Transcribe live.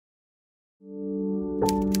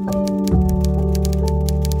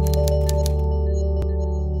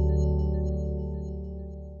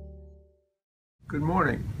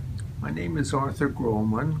name is Arthur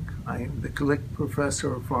Grollman. I am the Glick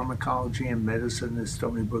Professor of Pharmacology and Medicine at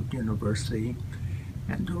Stony Brook University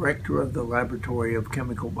and Director of the Laboratory of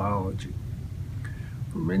Chemical Biology.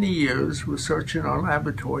 For many years, research in our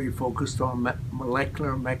laboratory focused on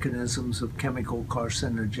molecular mechanisms of chemical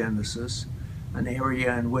carcinogenesis, an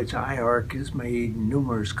area in which IARC has made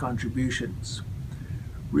numerous contributions.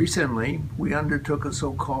 Recently, we undertook a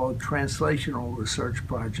so-called translational research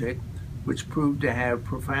project which proved to have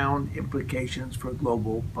profound implications for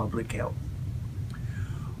global public health.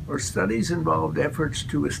 Our studies involved efforts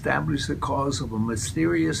to establish the cause of a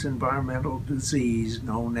mysterious environmental disease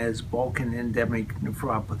known as Balkan Endemic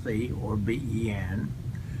Nephropathy, or BEN.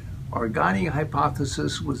 Our guiding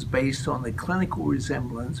hypothesis was based on the clinical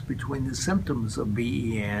resemblance between the symptoms of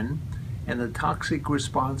BEN and the toxic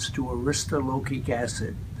response to aristolochic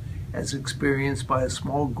acid, as experienced by a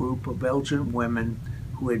small group of Belgian women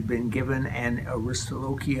who had been given an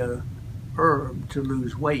aristolochia herb to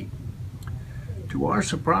lose weight. To our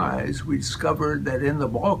surprise, we discovered that in the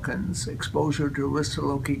Balkans, exposure to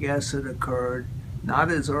aristolochic acid occurred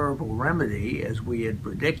not as a herbal remedy, as we had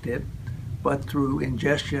predicted, but through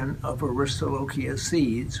ingestion of aristolochia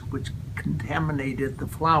seeds, which contaminated the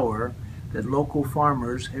flour that local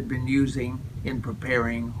farmers had been using in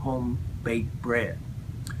preparing home-baked bread.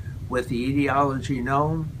 With the etiology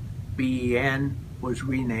known, BEN was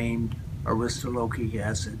renamed aristolochic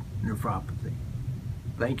acid nephropathy.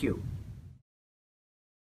 Thank you.